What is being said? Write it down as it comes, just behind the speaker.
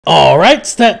Alright,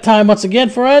 it's that time once again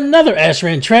for another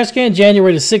Ashran trash can,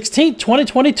 January the 16th,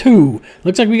 2022.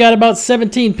 Looks like we got about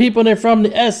 17 people in there from the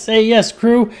SAS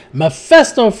crew.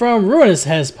 Mephisto from Ruinous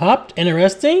has popped.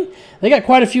 Interesting. They got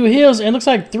quite a few heals and looks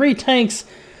like 3 tanks.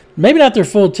 Maybe not their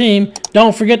full team.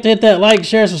 Don't forget to hit that like,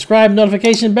 share, subscribe,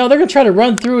 notification bell. They're going to try to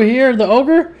run through here, the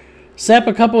Ogre. Sap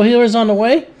a couple healers on the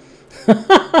way. What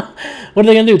are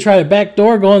they going to do? Try to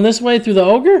backdoor going this way through the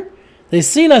Ogre? They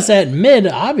seen us at mid,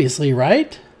 obviously,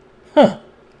 right? Huh.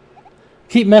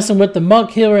 Keep messing with the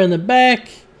monk healer in the back.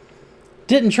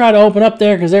 Didn't try to open up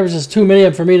there because there was just too many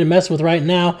of them for me to mess with right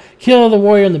now. Kill the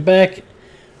warrior in the back.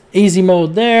 Easy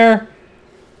mode there.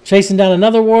 Chasing down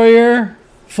another warrior.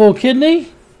 Full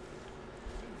kidney.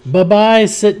 Bye-bye.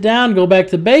 Sit down. Go back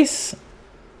to base.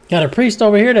 Got a priest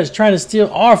over here that's trying to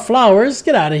steal our flowers.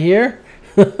 Get out of here.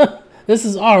 This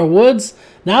is our woods.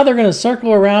 Now they're going to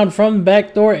circle around from the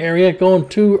backdoor area going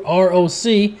to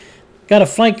ROC. Got to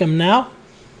flank them now.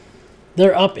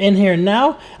 They're up in here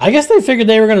now. I guess they figured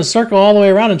they were going to circle all the way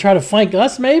around and try to flank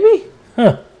us, maybe?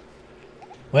 Huh.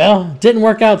 Well, didn't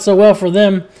work out so well for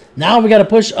them. Now we got to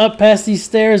push up past these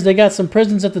stairs. They got some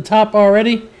prisons at the top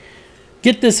already.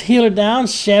 Get this healer down.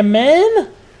 Shaman.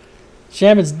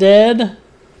 Shaman's dead.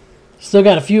 Still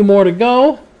got a few more to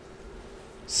go.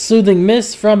 Soothing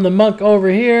Mist from the monk over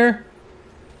here.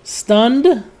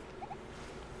 Stunned.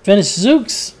 Finish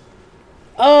Zooks.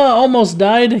 Almost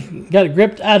died. Got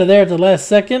gripped out of there at the last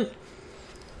second.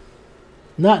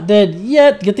 Not dead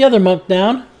yet. Get the other monk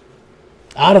down.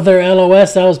 Out of their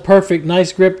LOS. That was perfect.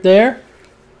 Nice grip there.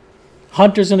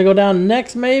 Hunter's going to go down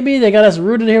next, maybe. They got us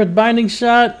rooted here with Binding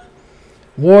Shot.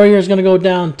 Warrior's going to go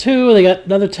down too. They got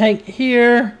another tank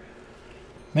here.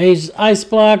 Mage ice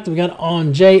blocked. We got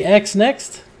on JX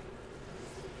next.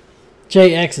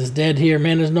 JX is dead here,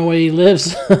 man. There's no way he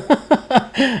lives.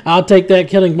 I'll take that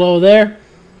killing blow there.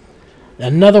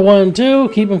 Another one, too.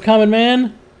 Keep them coming,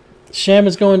 man.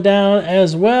 Shaman's going down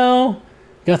as well.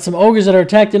 Got some ogres that are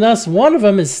attacking us. One of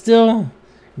them is still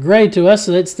gray to us,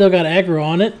 so it's still got aggro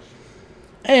on it.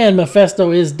 And Mephisto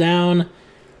is down.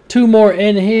 2 more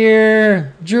in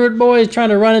here. Druid boy is trying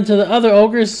to run into the other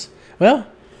ogres. Well,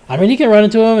 I mean, he can run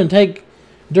into them and take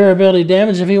durability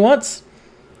damage if he wants.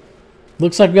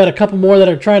 Looks like we got a couple more that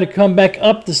are trying to come back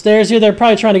up the stairs here. They're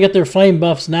probably trying to get their flame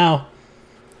buffs now.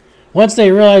 Once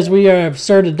they realize we are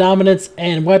asserted dominance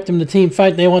and wiped them to team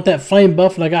fight, they want that flame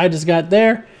buff like I just got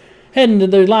there. Heading to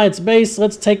their alliance base.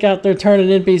 Let's take out their turning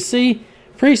NPC.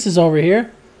 Priest is over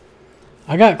here.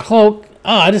 I got Cloak.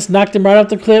 Oh, I just knocked him right off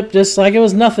the clip just like it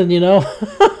was nothing, you know.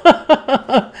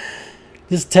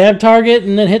 Just tab target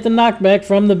and then hit the knockback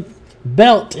from the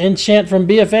belt. Enchant from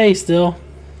BFA still.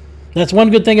 That's one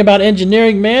good thing about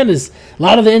engineering, man, is a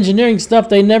lot of the engineering stuff,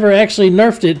 they never actually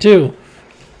nerfed it, too.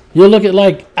 You'll look at,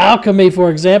 like, alchemy, for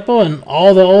example, and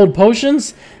all the old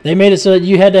potions. They made it so that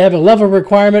you had to have a level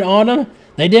requirement on them.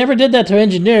 They never did that to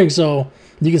engineering, so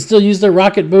you can still use their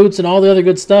rocket boots and all the other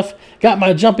good stuff. Got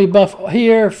my jumpy buff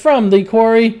here from the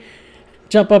quarry.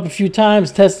 Jump up a few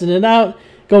times, testing it out.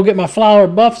 Go get my flower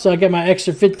buff so I get my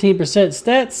extra 15%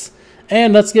 stats.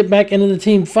 And let's get back into the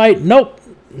team fight. Nope.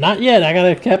 Not yet. I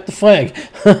gotta cap the flag.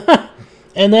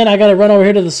 And then I gotta run over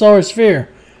here to the solar sphere.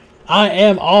 I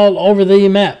am all over the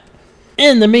map.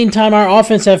 In the meantime, our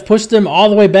offense have pushed them all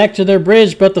the way back to their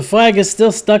bridge, but the flag is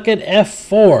still stuck at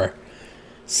F4.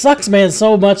 Sucks, man,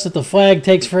 so much that the flag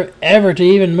takes forever to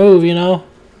even move, you know.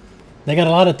 They got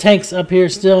a lot of tanks up here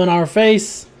still in our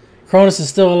face. Kronus is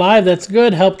still alive. That's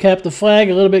good. Help cap the flag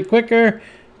a little bit quicker.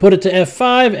 Put it to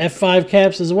F5. F5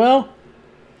 caps as well.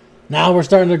 Now we're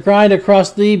starting to grind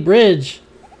across the bridge.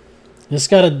 Just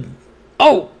gotta...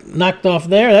 Oh! Knocked off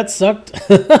there. That sucked.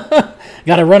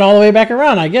 Gotta run all the way back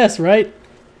around, I guess, right?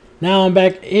 Now I'm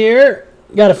back here.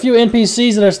 Got a few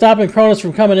NPCs that are stopping Kronus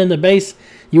from coming in the base.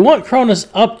 You want Kronus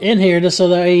up in here just so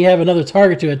that you have another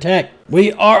target to attack.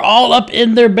 We are all up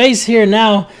in their base here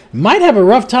now. Might have a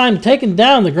rough time taking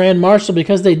down the Grand Marshal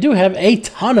because they do have a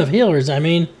ton of healers. I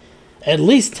mean, at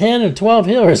least 10 or 12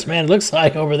 healers, man, it looks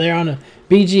like over there on the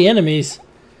BG enemies.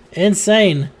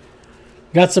 Insane.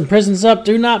 Got some prisons up.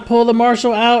 Do not pull the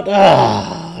Marshal out.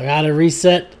 I gotta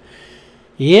reset.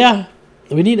 Yeah,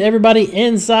 we need everybody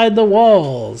inside the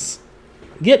walls.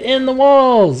 Get in the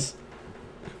walls.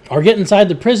 Or get inside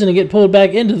the prison and get pulled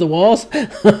back into the walls.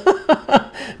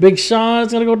 Big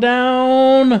Sean's gonna go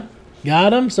down.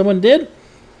 Got him. Someone did.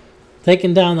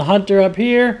 Taking down the Hunter up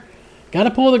here.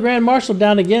 Gotta pull the Grand Marshal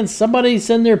down again. Somebody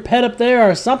send their pet up there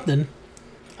or something.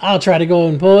 I'll try to go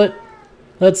and pull it.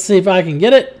 Let's see if I can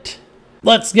get it.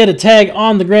 Let's get a tag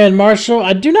on the Grand Marshal.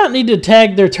 I do not need to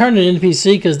tag their turning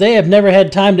NPC because they have never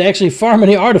had time to actually farm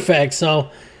any artifacts.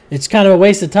 So It's kind of a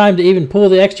waste of time to even pull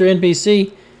the extra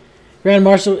NPC. Grand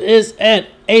Marshal is at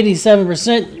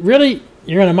 87%. Really?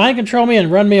 You're going to mind control me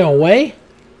and run me away?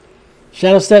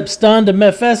 Shadow Step stun to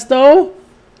Mephisto.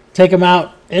 Take him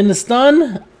out in the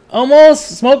stun.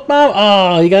 Almost. Smoke bomb.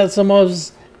 Oh, he got some of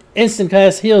those instant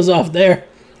cast heals off there.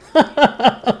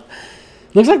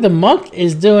 Looks like the monk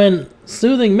is doing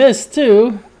Soothing Mist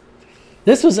too.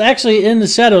 This was actually in the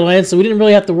Shadowlands, so we didn't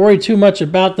really have to worry too much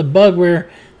about the bug where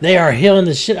they are healing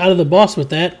the shit out of the boss with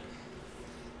that.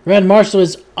 Grand Marshal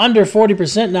is under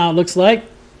 40% now, it looks like.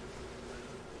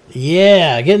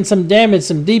 Yeah, getting some damage,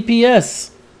 some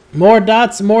DPS. More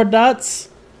dots, more dots.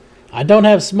 I don't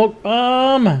have smoke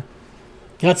bomb.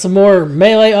 Got some more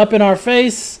melee up in our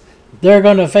face. They're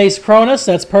going to face Kronus.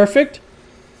 That's perfect.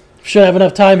 Should have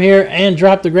enough time here and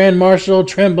drop the Grand Marshall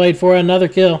Tremblade for another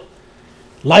kill.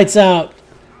 Lights out.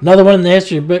 Another one in the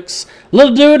history books.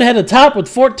 Little dude had a top with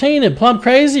 14 and Plum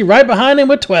Crazy right behind him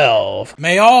with 12.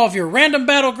 May all of your random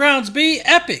battlegrounds be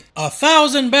epic.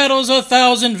 1,000 battles,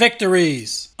 1,000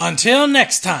 victories. Until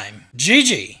next time,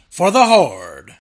 GG for the Horde.